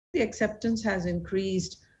the acceptance has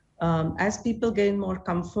increased as people gain more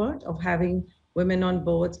comfort of having women on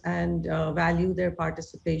boards and value their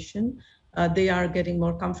participation. They are getting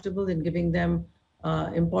more comfortable in giving them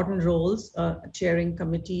important roles, chairing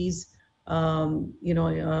committees.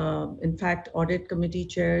 In fact, audit committee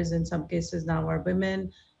chairs in some cases now are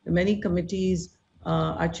women. Many committees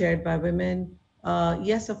are chaired by women.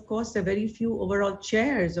 Yes, of course, there are very few overall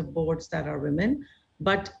chairs of boards that are women,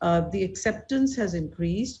 but the acceptance has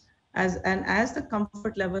increased as the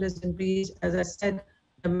comfort level has increased. As I said,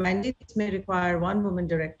 the mandates may require one woman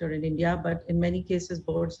director in India, but in many cases,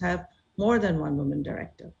 boards have more than one woman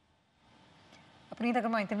director. Punita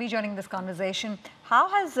Kumar-Sinha joining this conversation. How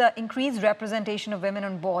has increased representation of women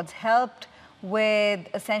on boards helped with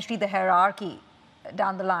essentially the hierarchy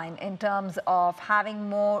down the line in terms of having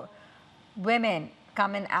more women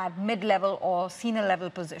come in at mid-level or senior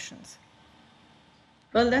level positions?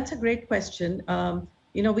 Well, that's a great question.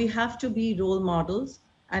 We have to be role models,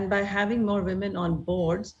 and by having more women on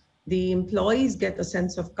boards, the employees get a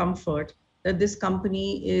sense of comfort that this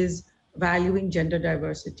company is valuing gender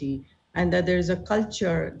diversity and that there is a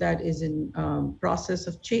culture that is in process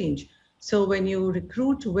of change. So when you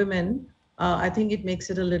recruit women, I think it makes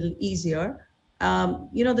it a little easier.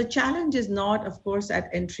 The challenge is not, of course, at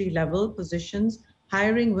entry level positions.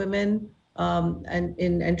 Hiring women and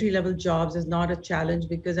in entry level jobs is not a challenge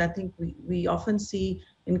because I think we often see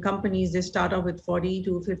in companies they start off with 40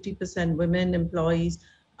 to 50% women employees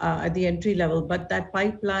at the entry level, but that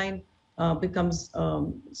pipeline becomes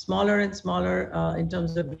smaller and smaller in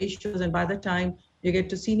terms of ratios, and by the time you get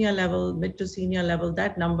to senior level, mid to senior level,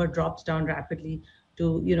 that number drops down rapidly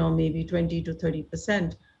to maybe 20 to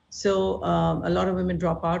 30%. So a lot of women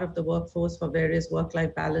drop out of the workforce for various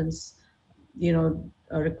work-life balance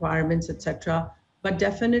requirements, etc. But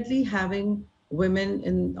definitely having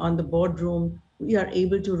women on the boardroom, we are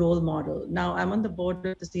able to role model. Now, I'm on the board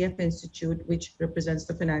of the CFA Institute, which represents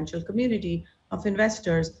the financial community of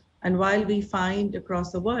investors. And while we find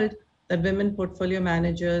across the world that women portfolio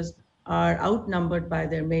managers are outnumbered by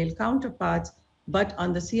their male counterparts, but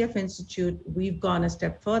on the CFA Institute, we've gone a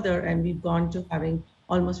step further and we've gone to having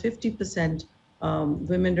almost 50%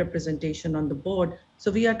 women representation on the board.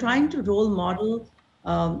 So we are trying to role model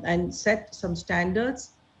and set some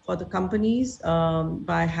standards for the companies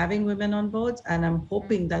by having women on boards, and I'm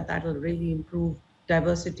hoping that that will really improve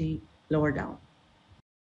diversity lower down.